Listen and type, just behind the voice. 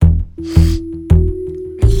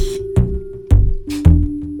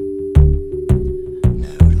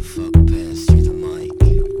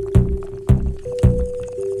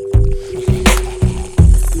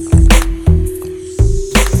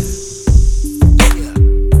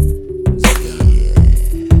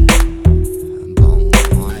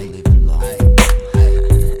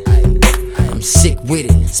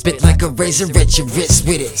Spit like a razor at your wrist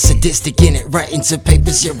with it. Sadistic in it, writing to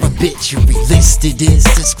papers, your obituary. Listed is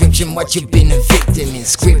description, what you've been a victim in.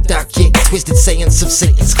 Script I kick, twisted sayings of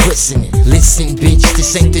Satan's christening. Listen bitch,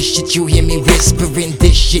 this ain't the shit you hear me whispering.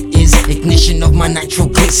 This shit is ignition of my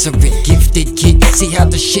nitroglycerin. Gifted kid, see how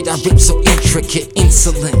the shit I rip so intricate.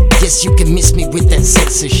 Insolent, guess you can miss me with that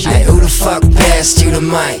censorship. Hey, who the fuck passed you the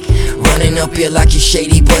mic? Running up here like you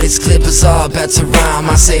shady, but it's clippers all about to rhyme.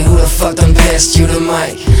 I say who the fuck done passed you the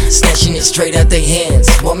mic? Snatching it straight out their hands.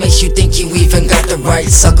 What makes you think you even got the right?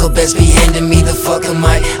 Sucker best be handing me the fucking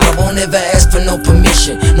mic. I won't ever ask for no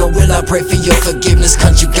permission, nor will I pray for your forgiveness.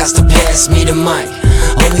 Cunt, you got to pass me the mic.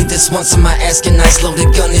 Only this once am I asking, nice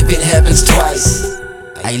loaded gun if it happens twice.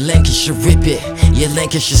 Hey, Lancashire rip it, yeah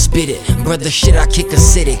Lancashire spit it. Brother shit I kick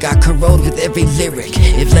acidic, I corrode with every lyric.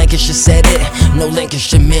 If Lancashire said it, no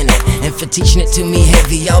Lancashire meant it. And for teaching it to me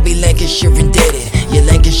heavy, I'll be Lancashire indebted. Yeah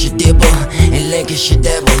Lancashire dibble and Lancashire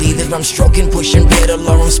devil. Either I'm stroking, pushing pedal,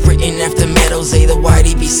 or I'm sprinting after medals. Either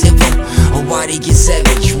Whitey be civil or Whitey get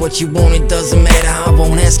savage. What you want, it doesn't matter, I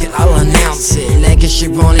won't ask it, I'll announce it.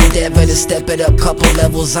 Lancashire on endeavor to step it up couple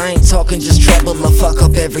levels. I ain't talking just treble or fuck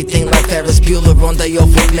up everything like Ferris Bueller on day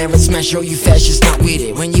off with merit. Smash all you fascists not with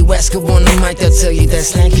it. When you ask her on the mic, they'll tell you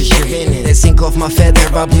that's Lancashire in it. Let's ink off my feather,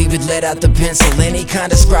 I bleed with lead out the pencil. Any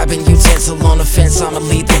kind of scribing utensil on the fence, I'm a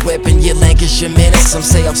lethal weapon. Yeah, Lancashire menace. Some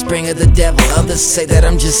say offspring of the devil, others say that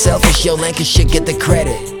I'm just selfish. Yo, Lancashire get the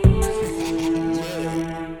credit.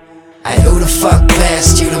 Hey, who the fuck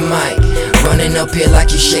passed you the mic? Running up here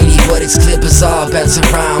like you shady, but it's clippers all about to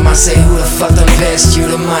rhyme. I say who the fuck done passed you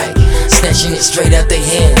the mic? Snatching it straight out their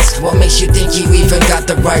hands. What makes you think you even got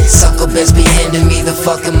the right? Sucker best be handing me the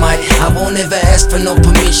fucking mic. I won't ever ask for no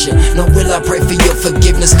permission, nor will I pray for your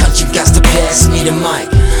forgiveness. Cunt, you got to pass me the mic.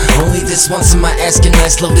 Only this once am I asking,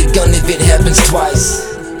 nice loaded gun if it happens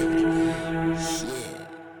twice.